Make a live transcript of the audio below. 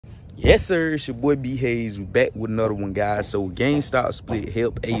Yes, sir. It's your boy B Hayes. We back with another one, guys. So GameStop split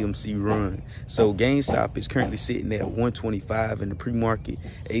help AMC run. So GameStop is currently sitting at 125 in the pre-market.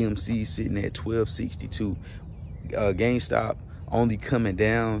 AMC is sitting at 1262. GameStop only coming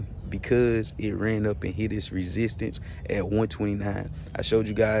down because it ran up and hit its resistance at 129. I showed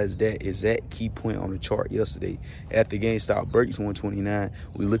you guys that exact key point on the chart yesterday. After GameStop breaks 129,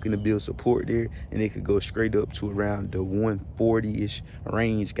 we're looking to build support there, and it could go straight up to around the 140-ish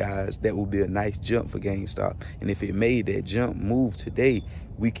range, guys. That would be a nice jump for GameStop. And if it made that jump move today,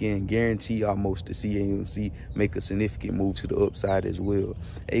 we can guarantee almost to see AMC make a significant move to the upside as well.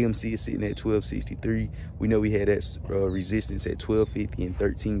 AMC is sitting at 1263. We know we had that resistance at 1250 and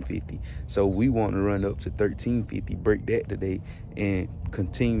 1350. So we want to run up to 1350, break that today, and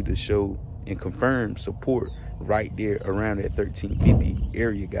continue to show and confirm support right there around that 1350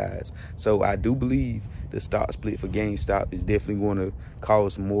 area, guys. So I do believe the stock split for GameStop is definitely going to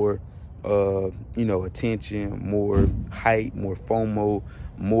cause more attention, more hype, more FOMO,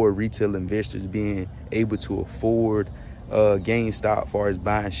 more retail investors being able to afford GameStop as far as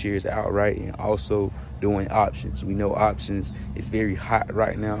buying shares outright and also doing options. We know options is very hot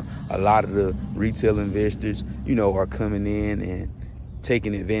right now. A lot of the retail investors, are coming in and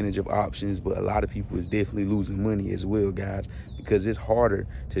taking advantage of options, but a lot of people is definitely losing money as well, guys, because it's harder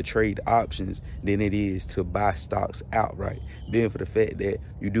to trade options than it is to buy stocks outright. Then for the fact that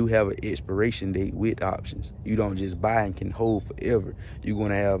you do have an expiration date with options, you don't just buy and can hold forever. You're going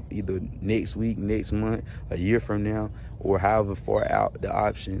to have either next week, next month, a year from now, or however far out the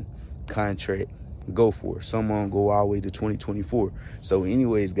option contract go for. Some on go all the way to 2024. So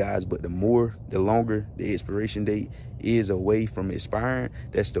anyways, guys, but the longer the expiration date is away from expiring,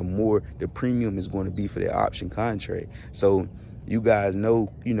 that's the more the premium is going to be for the option contract. So you guys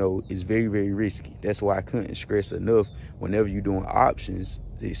know, it's very, very risky. That's why I couldn't stress enough, whenever you're doing options,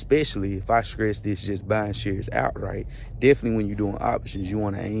 especially if I stress this, just buying shares outright, definitely when you're doing options, you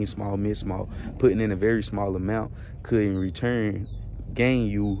want to aim small, miss small. Putting in a very small amount could in return gain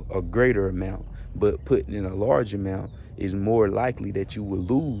you a greater amount, but putting in a large amount is more likely that you will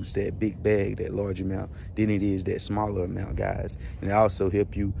lose that big bag, that large amount, than it is that smaller amount, guys. And it also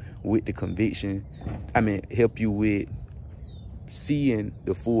help you with the conviction. Help you with seeing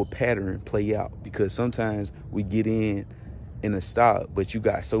the full pattern play out, because sometimes we get in a stock, but you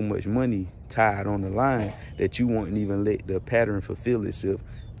got so much money tied on the line that you won't even let the pattern fulfill itself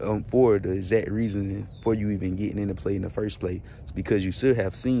for the exact reason for you even getting into play in the first place. It's because you should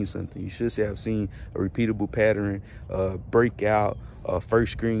have seen something. You should have seen a repeatable pattern, breakout,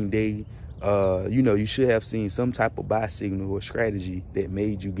 first screen day. You should have seen some type of buy signal or strategy that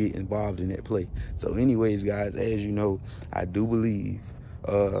made you get involved in that play. So anyways, guys, as you know, I do believe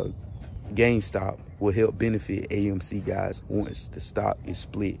GameStop will help benefit AMC, guys, once the stock is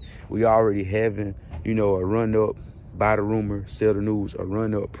split. We already having, a run up, buy the rumor, sell the news, a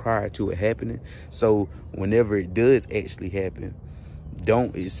run up prior to it happening. So whenever it does actually happen,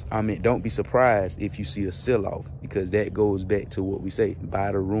 don't be surprised if you see a sell-off, because that goes back to what we say: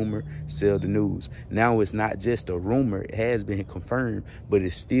 buy the rumor, sell the news. Now it's not just a rumor, it has been confirmed, but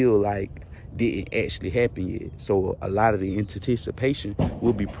it's still like didn't actually happen yet. So a lot of the anticipation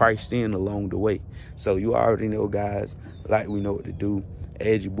will be priced in along the way. So you already know, guys, like we know what to do.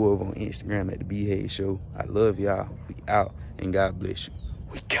 Add your boy on Instagram at the B Hayes Show. I love y'all. We out, and God bless you.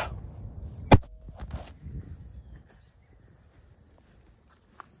 We go.